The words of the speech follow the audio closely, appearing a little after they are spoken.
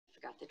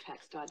the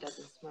track star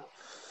doesn't smoke.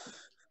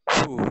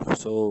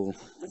 So,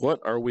 what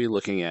are we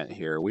looking at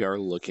here? We are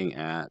looking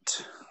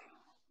at,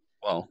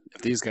 well,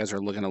 if these guys are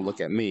looking to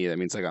look at me, that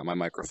means I got my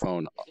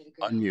microphone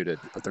unmuted,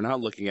 but they're not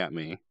looking at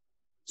me.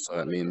 So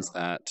that means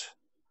that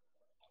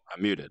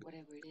I'm muted,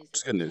 which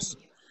is good news.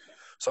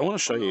 So I want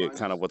to show you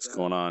kind of what's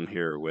going on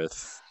here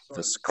with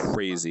this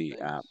crazy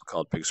app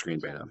called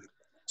Bigscreen Beta.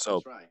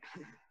 So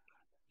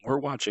we're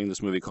watching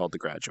this movie called The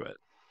Graduate.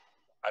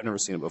 I've never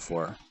seen it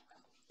before.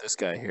 This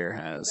guy here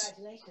has,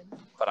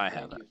 but I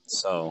haven't.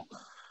 So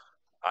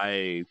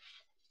I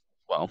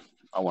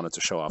wanted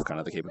to show off kind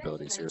of the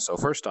capabilities here. So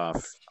first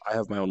off, I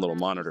have my own little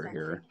monitor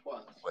here,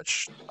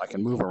 which I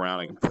can move around.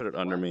 I can put it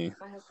under me,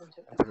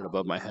 put it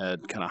above my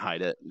head, kind of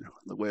hide it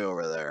way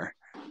over there.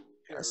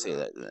 I see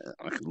that.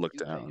 I can look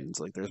down.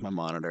 It's like, there's my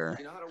monitor.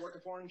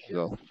 I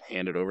go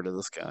hand it over to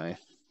this guy.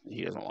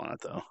 He doesn't want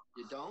it though.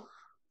 You don't?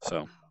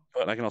 So,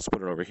 but I can also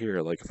put it over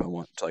here. Like if I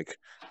want to, like,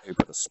 maybe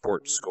put a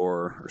sports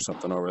score or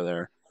something over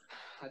there.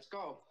 Let's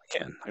go. I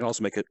can. I can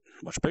also make it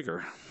much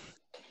bigger.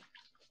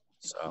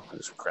 So I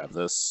just grab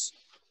this.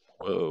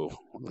 Whoa!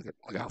 Look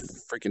how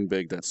freaking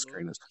big that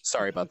screen is.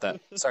 Sorry about that.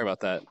 Sorry about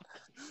that.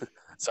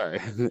 Sorry.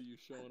 You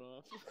showing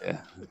off?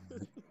 Yeah.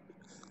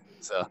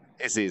 So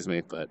he sees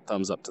me, but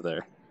thumbs up to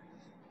there.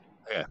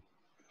 Okay.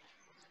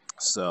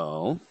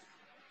 So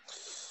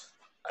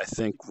I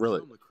think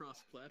really. I'm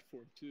across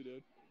platform too,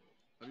 dude.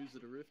 I'm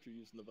using a Rift. You're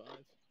using the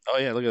Vive. Oh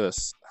yeah, look at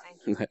this.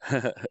 Thank you.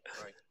 Right.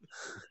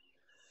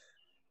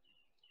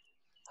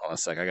 Hold on a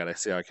sec. I gotta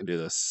see how I can do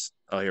this.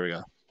 Oh, here we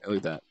go. Hey, look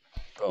at that.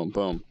 Boom,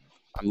 boom.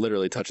 I'm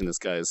literally touching this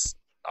guy's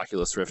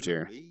Oculus Rift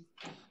here. Hey,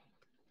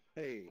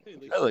 Hey,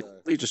 Lee. Hey, look,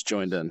 Lee just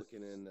joined in.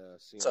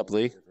 What's up,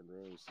 Lee?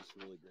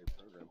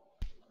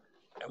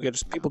 And we got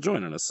just people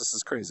joining us. This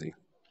is crazy.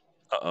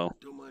 Uh-oh.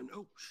 Don't mind.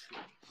 Oh, shit.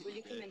 Will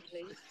you come in,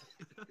 please?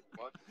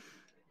 What?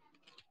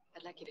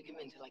 I'd like you to come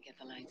in till I get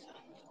the lights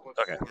on.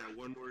 Okay. Yeah,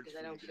 one word. Because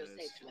I don't feel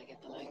safe till I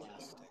get the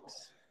lights on.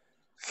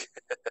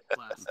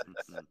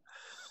 Plastics.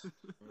 All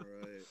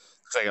right.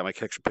 Looks like I got my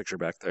picture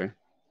back there.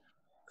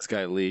 This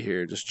guy Lee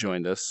here just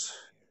joined us.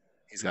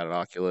 He's got an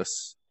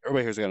Oculus.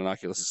 Everybody here's got an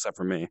Oculus except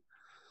for me.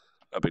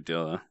 No big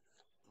deal, though. All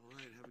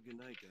right. Have a good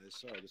night, guys.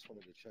 Sorry, I just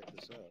wanted to check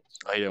this out.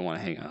 Oh, he didn't want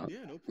to hang out. Yeah,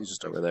 no problem. He's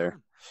just over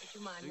there. Would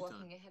you mind Big walking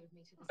time. ahead of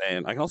me to the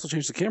And I can also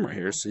change the camera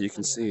here so you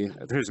can see.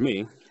 There's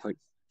me. Like,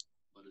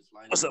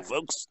 what's up,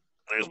 folks?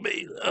 There's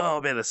me.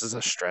 Oh, man, this is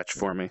a stretch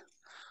for me.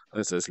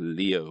 This is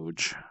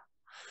Leoj.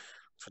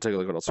 So take a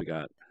look at what else we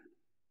got.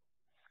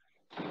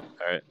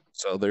 All right.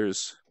 So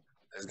there's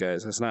these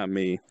guys. That's not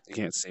me. You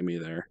can't see me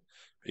there.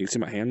 But you can see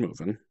my hand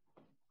moving.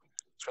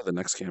 Let's try the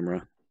next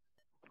camera.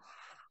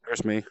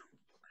 There's me.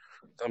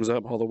 Thumbs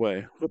up all the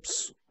way.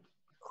 Whoops.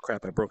 Oh,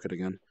 crap. I broke it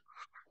again.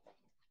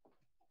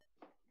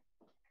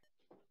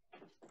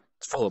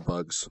 It's full of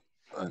bugs.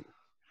 But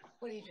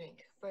What do you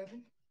drink?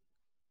 Bourbon?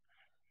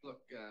 Look,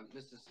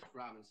 Mrs.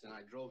 Robinson,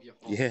 I drove you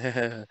home.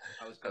 yeah.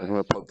 I was I'm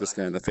going to poke this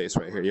guy in the face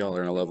right here. Y'all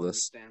are going to love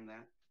this. Understand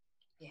that?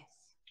 Yes.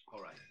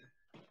 All right.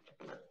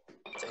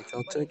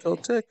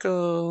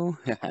 Tickle.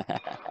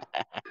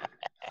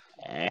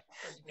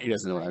 He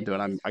doesn't know what I'm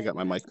doing. I got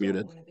my mic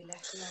muted.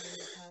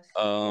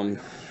 And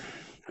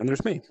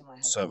there's me.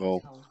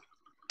 So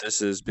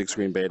this is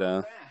Bigscreen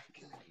Beta.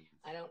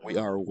 We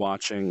are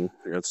watching.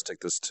 Here, let's take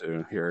this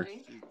to here.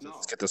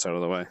 Let's get this out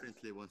of the way.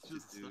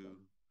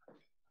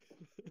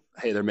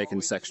 Hey, they're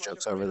making sex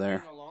jokes over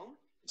there.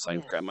 So I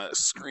can grab my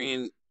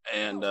screen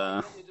and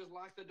You just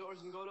lock the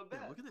doors and go to bed.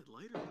 Yeah, look at that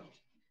lighter though.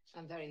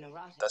 I'm very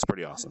neurotic. that's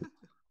pretty awesome.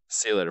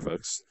 See you later,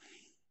 folks.